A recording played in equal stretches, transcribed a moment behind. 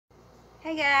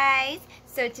Hi guys!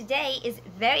 So today is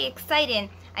very exciting.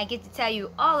 I get to tell you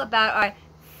all about our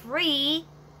free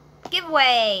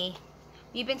giveaway.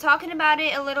 We've been talking about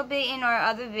it a little bit in our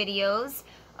other videos.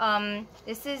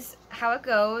 This is how it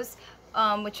goes.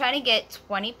 We're trying to get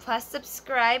 20 plus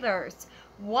subscribers.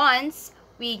 Once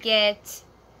we get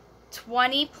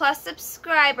 20 plus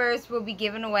subscribers, we'll be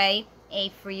giving away a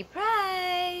free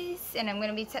prize. And I'm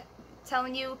going to be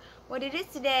telling you what it is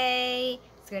today.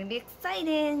 It's going to be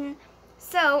exciting.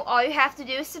 So all you have to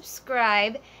do is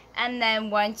subscribe, and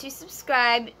then once you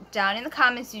subscribe, down in the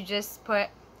comments you just put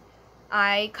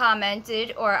I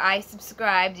commented or I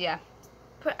subscribed. Yeah,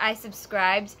 put I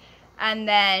subscribed, and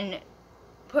then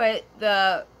put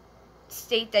the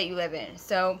state that you live in.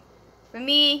 So for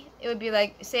me, it would be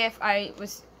like, say if I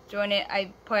was doing it,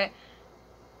 I put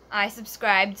I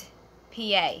subscribed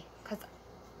PA because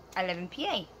I live in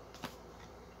PA.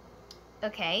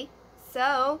 Okay,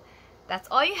 so that's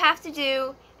all you have to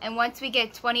do, and once we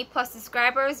get 20 plus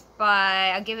subscribers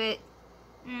by, I'll give it,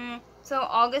 so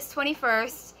August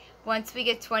 21st, once we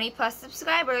get 20 plus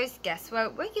subscribers, guess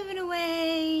what we're giving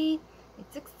away?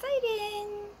 It's exciting.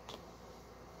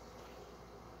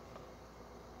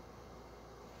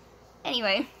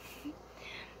 Anyway,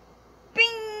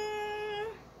 bing!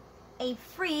 A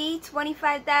free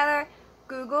 $25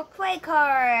 Google Play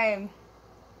card.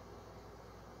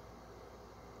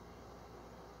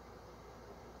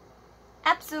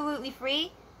 Absolutely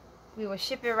free. We will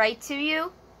ship it right to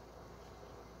you.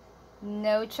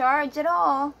 No charge at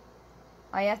all.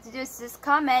 All you have to do is just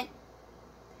comment.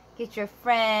 Get your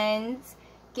friends,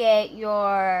 get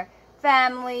your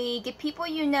family, get people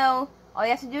you know. All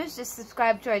you have to do is just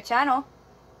subscribe to our channel.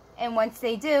 And once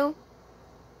they do,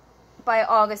 by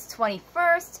August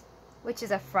 21st, which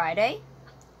is a Friday,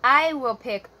 I will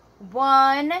pick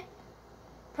one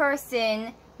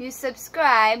person who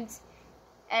subscribed,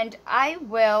 and I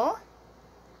will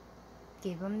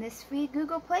give them this free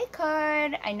Google Play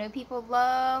card. I know people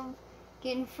love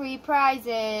getting free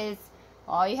prizes.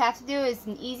 All you have to do is,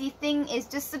 an easy thing is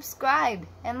just subscribe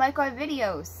and like our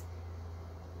videos.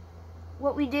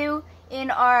 What we do in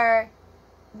our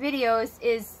videos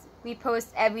is we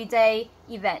post everyday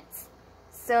events.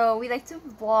 So we like to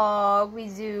vlog. We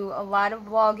do a lot of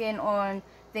vlogging on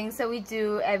things that we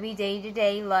do every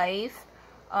day-to-day life.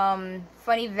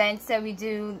 Fun events that we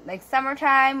do, like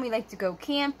summertime, we like to go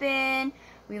camping,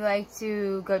 we like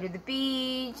to go to the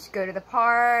beach, go to the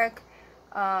park,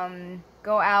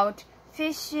 go out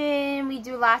fishing. We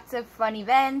do lots of fun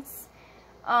events,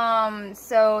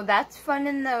 so that's fun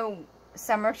in the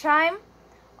summertime.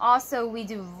 Also, we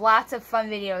do lots of fun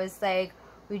videos, like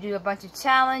we do a bunch of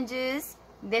challenges.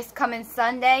 This coming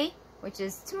Sunday, which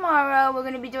is tomorrow, we're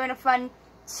going to be doing a fun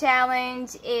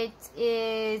challenge. It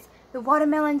is the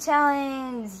watermelon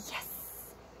challenge.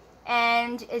 Yes!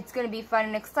 And it's going to be fun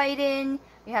and exciting.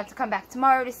 You have to come back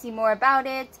tomorrow to see more about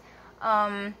it.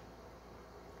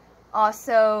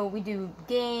 Also, we do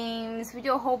games. We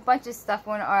do a whole bunch of stuff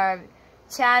on our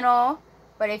channel.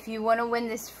 But if you want to win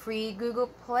this free Google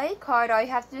Play card, all you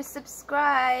have to do is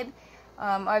subscribe.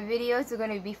 Our videos are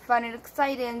going to be fun and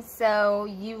exciting, so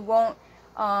you won't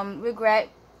regret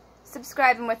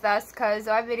subscribing with us, because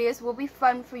our videos will be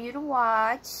fun for you to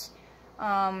watch.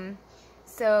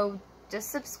 So just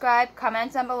subscribe,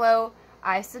 comment down below,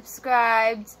 I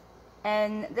subscribed,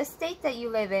 and the state that you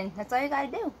live in. That's all you gotta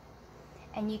do.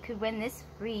 And you could win this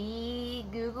free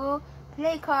Google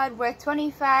Play card worth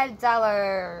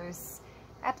 $25.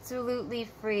 Absolutely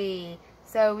free.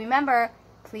 So remember,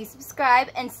 please subscribe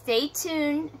and stay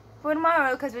tuned for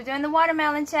tomorrow, because we're doing the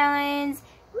watermelon challenge.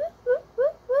 Woo, woo,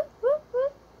 woo, woo, woo,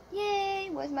 woo. Yay!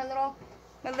 Where's my little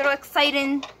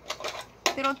exciting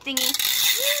little thingy?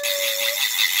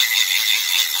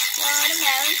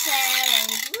 Watermelon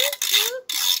challenge. Whoop, whoop.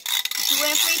 You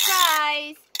win a free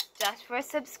prize just for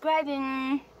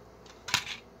subscribing.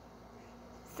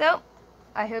 So,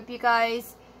 I hope you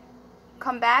guys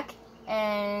come back,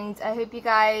 and I hope you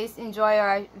guys enjoy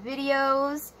our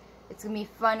videos. It's going to be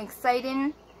fun,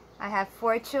 exciting. I have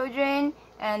 4 children,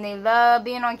 and they love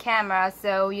being on camera,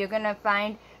 so you're going to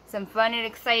find some fun and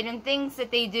exciting things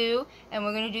that they do, and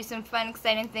we're going to do some fun,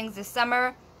 exciting things this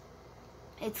summer.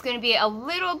 It's going to be a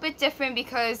little bit different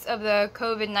because of the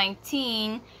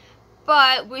COVID-19,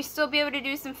 but we'll still be able to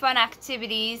do some fun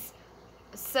activities.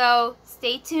 So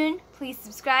stay tuned, please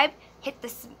subscribe, hit the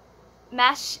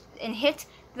smash and hit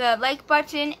the like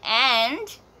button,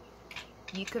 and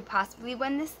you could possibly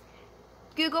win this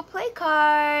Google Play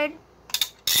card.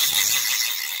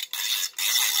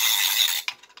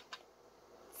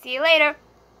 See you later.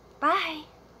 Bye.